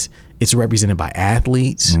means it's represented by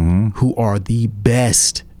athletes who are the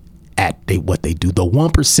best at what they do. The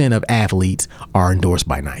 1% of athletes are endorsed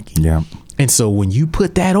by Nike. Yeah. And so when you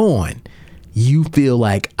put that on, you feel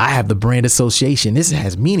like I have the brand association. This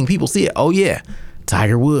has meaning. People see it. Oh yeah,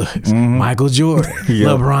 Tiger Woods, Michael Jordan,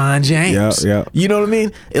 LeBron James. You know what I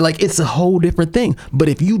mean? It's a whole different thing. But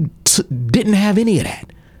if you didn't have any of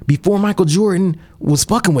that before Michael Jordan was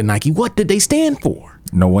fucking with Nike, what did they stand for?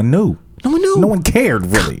 No one knew. No one knew. No one cared,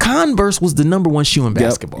 really. Converse was the number 1 shoe in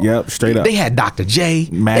basketball. Yep, straight up. They had Dr. J.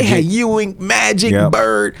 Magic. They had Ewing, Magic,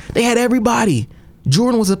 Bird. They had everybody.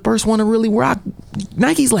 Jordan was the first one to really rock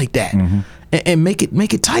Nikes like that and make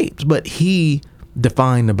it tight. But he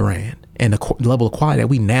defined the brand and the level of quality that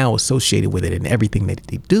we now associated with it and everything that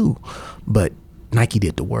they do. But Nike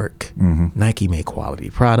did the work. Nike made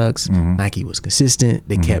quality products. Nike was consistent.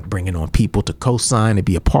 They kept bringing on people to co-sign and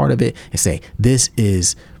be a part of it and say, this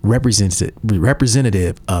is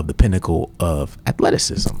representative of the pinnacle of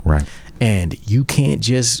athleticism. Right. And you can't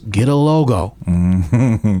just get a logo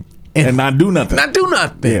and not do nothing.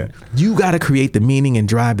 Yeah. You got to create the meaning and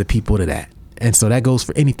drive the people to that. And so that goes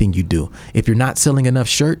for anything you do. If you're not selling enough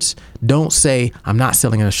shirts, don't say, I'm not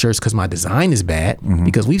selling enough shirts because my design is bad,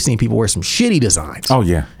 because we've seen people wear some shitty designs. Oh,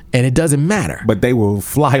 yeah. And it doesn't matter. But they will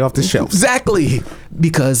fly off the shelf. Exactly.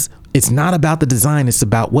 Because It's not about the design. It's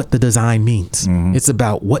about what the design means. It's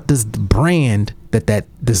about what does the brand that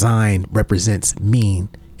design represents mean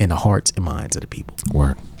in the hearts and minds of the people.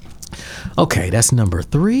 Word. Okay, that's number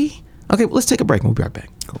 3. Okay, well, let's take a break and we'll be right back.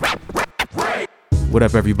 What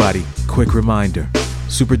up, everybody? Quick reminder,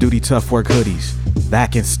 Super Duty Tough Work hoodies,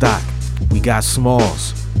 back in stock. We got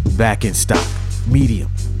smalls, back in stock. Medium,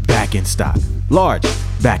 back in stock. Large,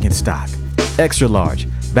 back in stock. Extra large,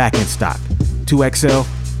 back in stock. 2XL,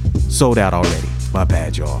 sold out already. My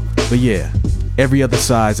bad, y'all. But yeah, every other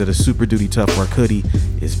size of the Super Duty Tough Work hoodie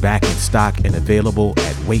is back in stock and available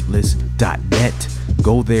at weightless.net.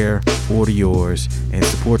 Go there, order yours, and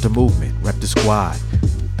support the movement. Rep the squad.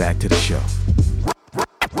 Back to the show.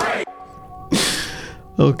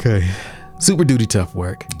 Okay. Super Duty Tough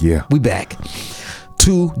Work. Yeah. We back.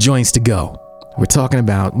 2 joints to go. We're talking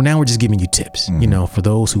about, now we're just giving you tips, you know, for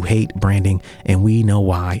those who hate branding, and we know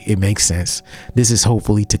why. It makes sense. This is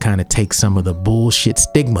hopefully to kind of take some of the bullshit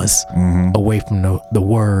stigmas away from the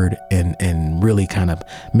word and really kind of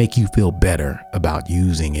make you feel better about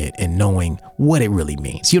using it and knowing what it really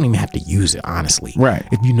means. You don't even have to use it, honestly. Right.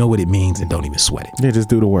 If you know what it means, and don't even sweat it. Yeah, just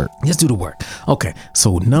do the work. Just do the work. Okay.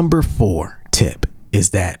 So number 4 tip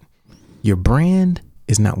is that your brand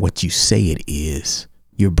is not what you say it is.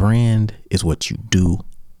 Your brand is what you do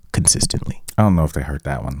consistently. I don't know if they heard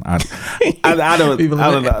that one. I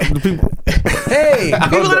don't know. People, Hey,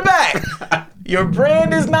 people in the back. Your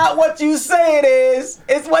brand is not what you say it is.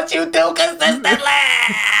 It's what you do consistently.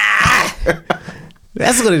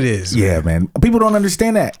 That's what it is. yeah, man. People don't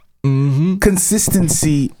understand that.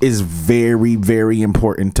 Consistency is very, very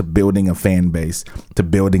important to building a fan base, to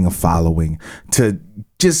building a following, to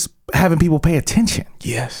just having people pay attention.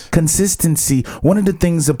 Yes. Consistency. One of the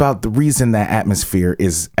things about the reason that Atmosphere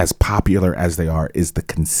is as popular as they are is the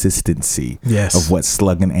consistency of what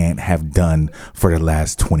Slug and Ant have done for the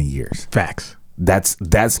last 20 years. Facts. That's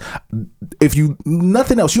if you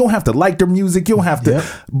nothing else, you don't have to like their music, you don't have to,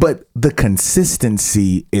 but the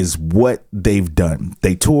consistency is what they've done.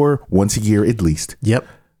 They tour once a year at least. Yep.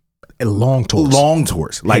 And long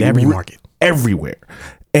tours. Like every market. Everywhere.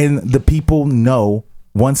 And the people know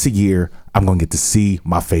once a year I'm gonna get to see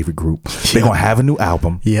my favorite group. They're gonna have a new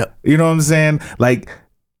album. Yep. You know what I'm saying? Like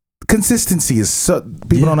consistency is so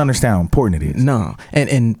people don't understand how important it is. No.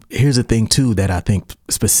 And here's the thing too that I think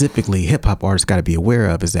specifically hip hop artists got to be aware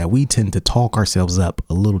of is that we tend to talk ourselves up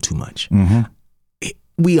a little too much.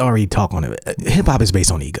 We already talk on it. Hip hop is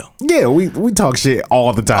based on ego. Yeah, we talk shit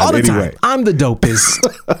all the time. All the anyway. time. I'm the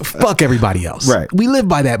dopest. Fuck everybody else. Right. We live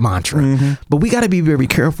by that mantra. But we got to be very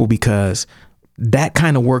careful because that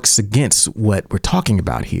kind of works against what we're talking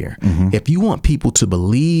about here. If you want people to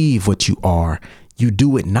believe what you are, you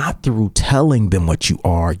do it not through telling them what you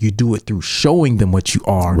are. You do it through showing them what you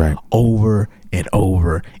are over and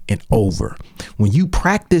over and over. When you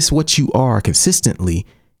practice what you are consistently,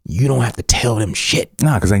 you don't have to tell them shit.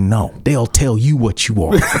 Nah, because they know. They'll tell you what you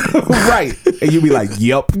are. Right. And you'll be like,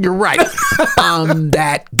 yep. You're right. I'm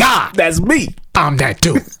that guy. That's me. I'm that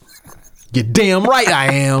dude. You're damn right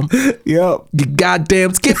I am. Yep. You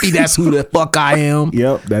goddamn Skippy, that's who the fuck I am.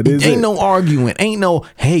 Yep, that is Ain't it. no arguing. Ain't no,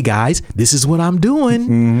 hey guys, this is what I'm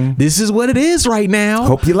doing. This is what it is right now.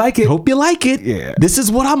 Hope you like it. Hope you like it. Yeah. This is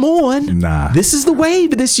what I'm on. Nah. This is the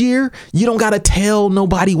wave this year. You don't got to tell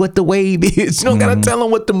nobody what the wave is. You don't got to tell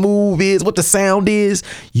them what the move is, what the sound is.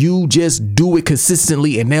 You just do it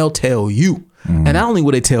consistently and they'll tell you. And not only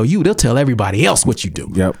will they tell you, they'll tell everybody else what you do.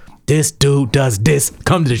 Yep. This dude does this.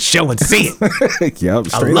 Come to the show and see it. Yep.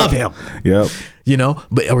 I love him. Yep. You know,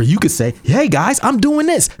 but or you could say, hey guys, I'm doing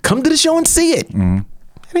this. Come to the show and see it.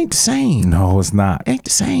 It ain't the same. No, it's not. It ain't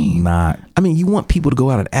the same. Not. I mean, you want people to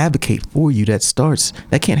go out and advocate for you.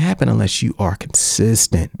 That can't happen unless you are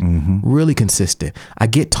consistent, really consistent. I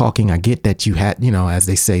get talking. I get that you had, you know, as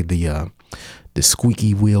they say, the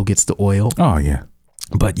squeaky wheel gets the oil. Oh, yeah.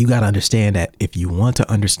 But you got to understand that if you want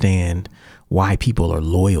to understand why people are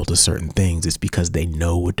loyal to certain things, it's because they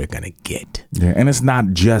know what they're going to get. Yeah. And it's not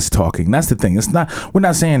just talking. That's the thing. We're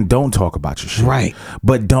not saying don't talk about your shit. Right.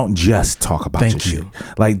 But don't just talk about your shit.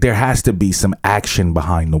 Like there has to be some action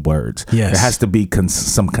behind the words. Yes. There has to be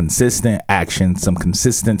some consistent action, some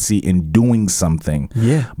consistency in doing something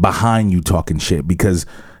behind you talking shit. Because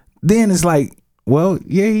then it's like, well,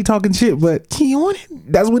 yeah, he talking shit, but He on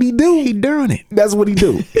it. that's what he do. He doing it. That's what he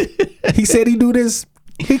do. He said he do this.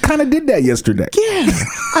 He kind of did that yesterday. Yeah.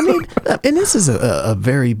 I mean, and this is a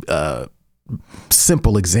very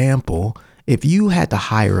simple example. If you had to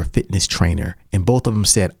hire a fitness trainer and both of them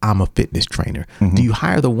said, I'm a fitness trainer, do you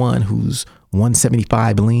hire the one who's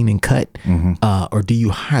 175 lean and cut? Or do you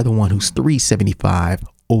hire the one who's 375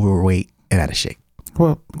 overweight and out of shape?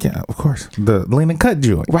 Well, yeah, of course. The lean and cut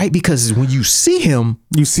joint. Right? Because when you see him,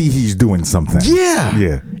 You see he's doing something. yeah.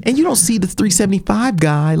 Yeah. And you don't see the 375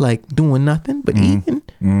 guy like doing nothing but eating.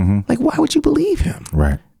 Like, why would you believe him?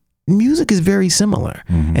 Right. Music is very similar.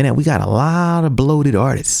 And that we got a lot of bloated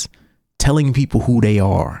artists telling people who they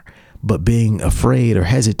are, but being afraid or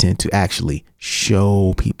hesitant to actually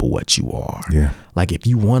show people what you are. Yeah. Like, if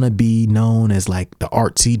you want to be known as like the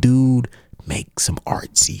artsy dude, make some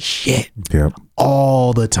artsy shit Yep.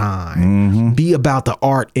 all the time. Be about the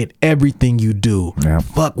art in everything you do. Yep.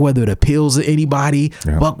 Fuck whether it appeals to anybody.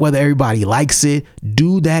 Yep. Fuck whether everybody likes it.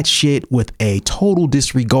 Do that shit with a total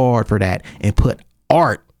disregard for that and put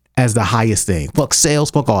art as the highest thing. Fuck sales,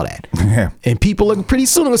 fuck all that. Yeah. And people are pretty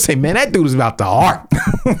soon gonna say, man, that dude is about the art.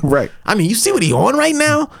 Right. I mean, you see what he on right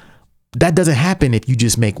now? That doesn't happen if you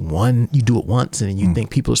just make one, you do it once and you think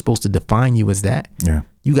people are supposed to define you as that. Yeah.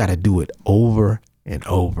 You got to do it over and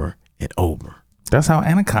over and over. That's how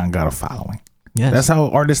Anaconda got a following. Yes. That's how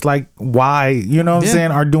artists like why, you know what I'm Yeah.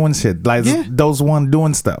 saying, are doing shit. Like Yeah. those one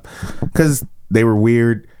doing stuff. Because they were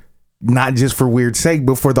weird, not just for weird sake,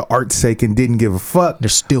 but for the art's sake and didn't give a fuck. They're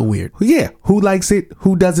still weird. Yeah. Who likes it?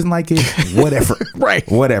 Who doesn't like it? Whatever. Right.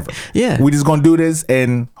 Whatever. Yeah. We just gonna do this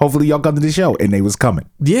and hopefully y'all come to the show. And they was coming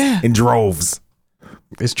Yeah. in droves.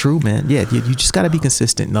 It's true, man. Yeah. You just got to be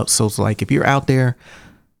consistent. No, so it's like if you're out there,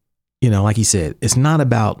 you know, like he said, it's not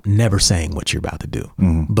about never saying what you're about to do,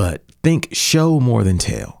 but think show more than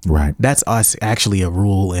tell. Right. That's us actually a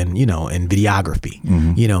rule in, you know, in videography,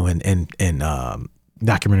 you know, and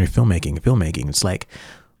documentary filmmaking. It's like,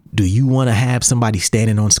 do you want to have somebody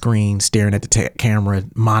standing on screen, staring at the camera,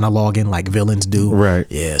 monologuing like villains do? Right.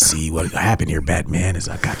 Yeah, see, what happened here, Batman, is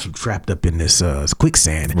I got you trapped up in this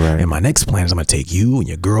quicksand. Right. And my next plan is I'm going to take you and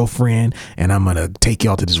your girlfriend, and I'm going to take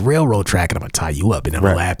y'all to this railroad track, and I'm going to tie you up, and I'm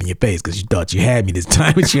going to laugh in your face because you thought you had me this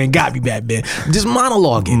time, but you ain't got me, Batman. Just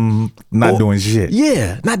monologuing. Not doing shit.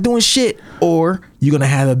 Yeah, not doing shit. Or you're going to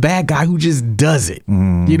have a bad guy who just does it.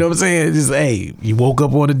 You know what I'm saying? Just, hey, you woke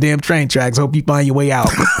up on the damn train tracks. Hope you find your way out.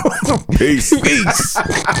 Peace. Peace.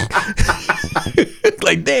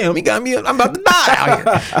 Like, damn, he got me. I'm about to die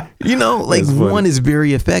out here. You know, like one is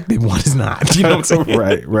very effective, one is not. You know what I'm saying?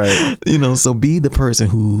 Right. You know, so be the person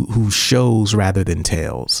who shows rather than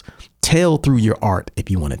tells. Tell through your art if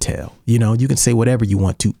you want to tell. You know, you can say whatever you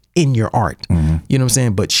want to in your art. You know what I'm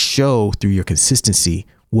saying? But show through your consistency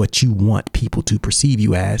what you want people to perceive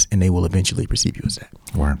you as, and they will eventually perceive you as that.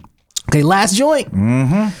 Word. Okay, last joint.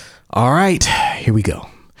 All right, here we go.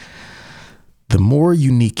 The more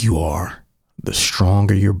unique you are, the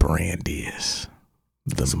stronger your brand is.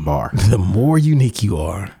 That's a bar. The more unique you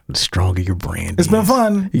are, the stronger your brand is. It's been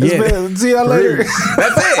fun. Yeah. See y'all later.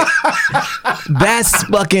 That's it. That's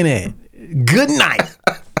fucking it. Good night.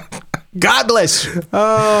 God bless you.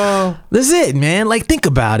 Oh. That's it, man. Like, think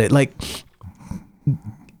about it. Like,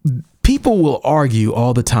 people will argue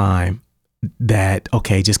all the time that,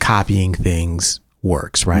 okay, just copying things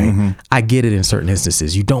works, right? I get it in certain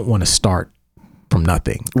instances. You don't want to start from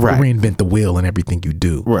nothing, Right. reinvent the wheel in everything you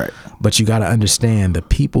do. Right. But you got to understand the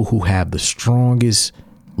people who have the strongest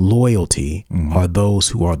loyalty are those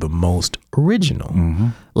who are the most original.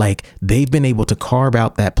 Like, they've been able to carve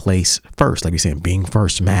out that place first. Like you're saying, being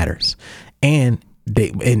first matters. And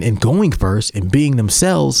and going first and being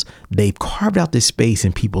themselves, they've carved out this space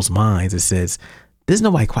in people's minds that says, there's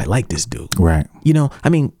nobody quite like this dude. Right. You know, I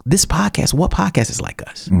mean, this podcast, what podcast is like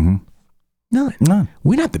us? None.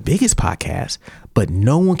 We're not the biggest podcast, but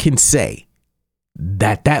no one can say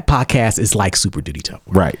that podcast is like Super Duty Talk.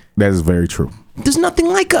 Right. That is very true. There's nothing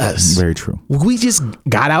like us. Very true. We just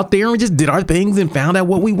got out there and we just did our things and found out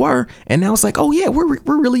what we were. And now it's like, oh yeah, we're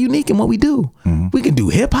really unique in what we do. We can do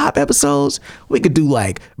hip hop episodes. We could do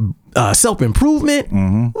like self-improvement.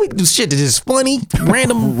 We can do shit that's just funny,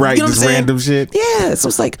 random. Right. You know what Just I'm saying? random shit. Yeah. So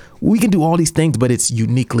it's like, we can do all these things, but it's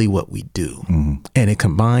uniquely what we do. And it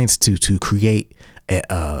combines to create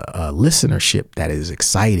a listenership that is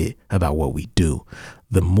excited about what we do.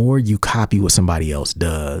 The more you copy what somebody else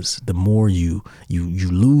does, the more you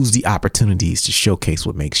lose the opportunities to showcase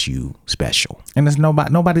what makes you special. And it's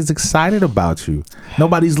nobody's excited about you.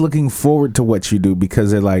 Nobody's looking forward to what you do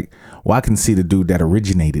because they're like, well, I can see the dude that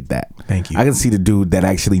originated that. Thank you. I can see the dude that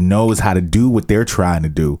actually knows how to do what they're trying to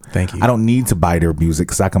do. Thank you. I don't need to buy their music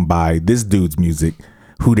because I can buy this dude's music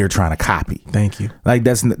who they're trying to copy. Thank you. Like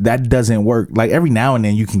that doesn't work. Like every now and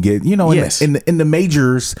then you can get, you know, Yes. in the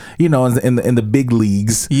majors, you know, in the big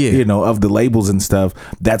leagues, Yeah. you know, of the labels and stuff.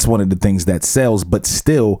 That's one of the things that sells. But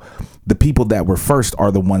still, the people that were first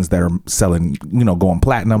are the ones that are selling, you know, going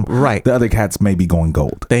platinum. Right. The other cats may be going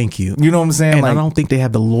gold. Thank you. You know what I'm saying? And like, I don't think they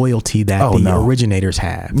have the loyalty that the originators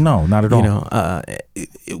have. No, not at all. You know,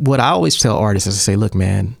 what I always tell artists is to say, look,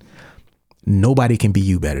 man, nobody can be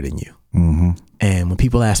you better than you. Mm-hmm. And when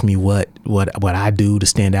people ask me what I do to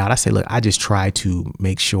stand out, I say, look, I just try to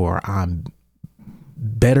make sure I'm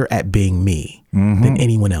better at being me than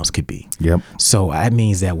anyone else could be. Yep. So that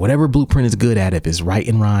means that whatever Blueprint is good at, if it's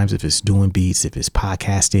writing rhymes, if it's doing beats, if it's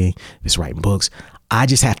podcasting, if it's writing books, I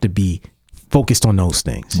just have to be focused on those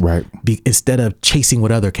things. Right. Instead of chasing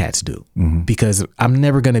what other cats do, because I'm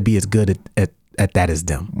never going to be as good at that as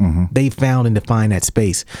them. They found and defined that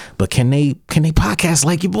space, but can they podcast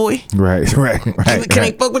like your boy? Right. Can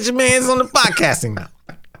they fuck with your mans on the podcasting now?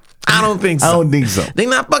 I don't think so. I don't think so. They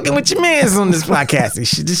not fucking with your mans on this podcasting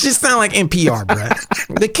shit. This shit sound like NPR,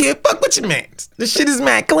 bro. They can't fuck with your mans. This shit is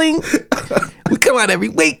mad clean. We come out every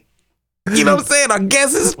week. You know what I'm saying? Our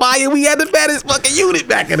guests is fire. We had the baddest fucking unit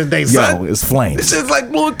back in the day, son. Yo, it's flames. This shit's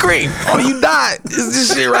like blue and cream. Oh, you died. It's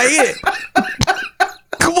this shit right here.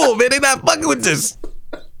 Come on, man. They not fucking with this.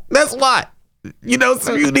 That's why. You know,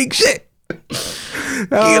 some unique shit. You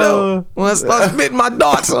know, when I start spitting my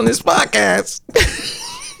darts on this podcast.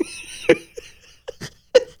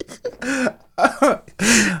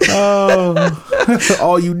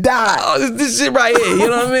 Oh, you died. Oh, this shit right here. You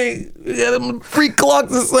know what I mean? We got them free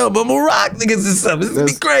clocks or something. I'm gonna rock niggas or something. This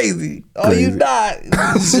is be crazy. Oh, you died.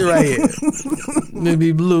 This shit right here.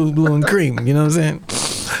 Maybe blue and cream. You know what I'm saying?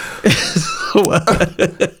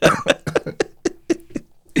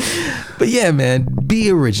 But yeah, man,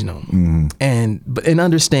 be original and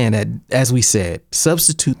understand that, as we said,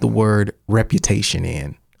 substitute the word reputation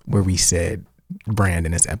in where we said brand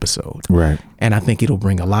in this episode. Right. And I think it'll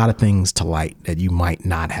bring a lot of things to light that you might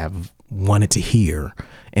not have wanted to hear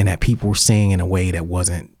and that people were saying in a way that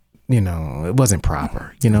wasn't, you know, it wasn't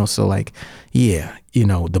proper, you know? So like, yeah, you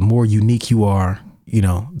know, the more unique you are, you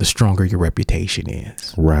know, the stronger your reputation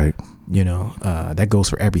is. Right. You know, that goes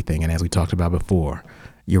for everything. And as we talked about before,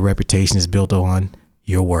 your reputation is built on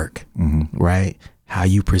your work, right? How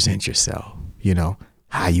you present yourself, you know,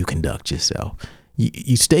 how you conduct yourself.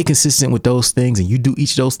 You stay consistent with those things and you do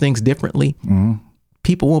each of those things differently,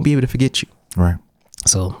 people won't be able to forget you. Right.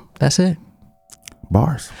 So that's it.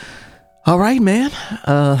 Bars. All right, man.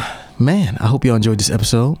 Man, I hope y'all enjoyed this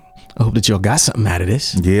episode. I hope that y'all got something out of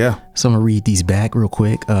this. Yeah. So I'm gonna read these back real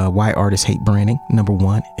quick. Why artists hate branding. Number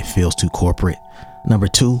 1, it feels too corporate. Number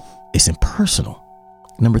 2, it's impersonal.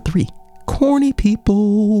 Number 3, corny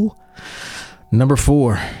people. Number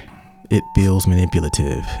 4, it feels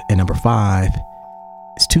manipulative. And number 5,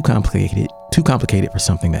 it's too complicated for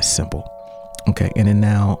something that's simple. Okay, and then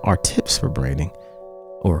now our tips for branding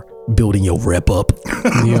or building your rep up.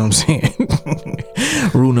 You know what I'm saying?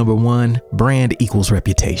 Rule number 1, brand equals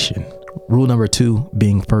reputation. Rule number 2,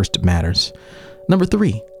 being first matters. Number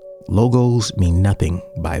 3, logos mean nothing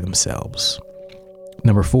by themselves.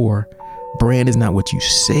 Number 4, brand is not what you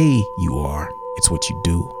say you are, it's what you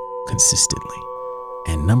do consistently.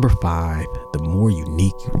 And number 5, the more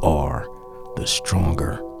unique you are, the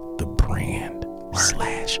stronger the brand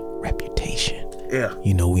 / reputation. Yeah.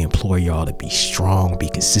 You know, we implore y'all to be strong, be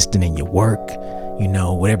consistent in your work. You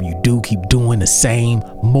know, whatever you do, keep doing the same,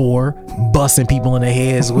 more, busting people in the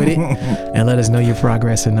heads with it. And let us know your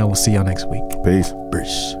progress. And we'll see y'all next week. Peace.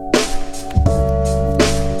 Peace.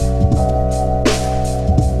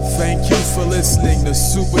 Thank you for listening to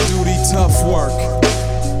Super Duty Tough Work.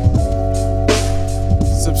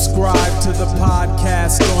 Subscribe to the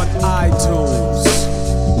podcast on iTunes.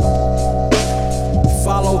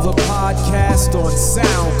 Follow the podcast on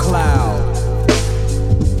SoundCloud.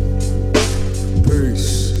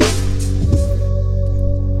 Peace.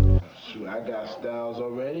 Shoot, I got styles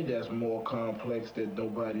already that's more complex that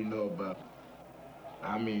nobody know about.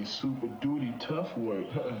 I mean, super duty tough work.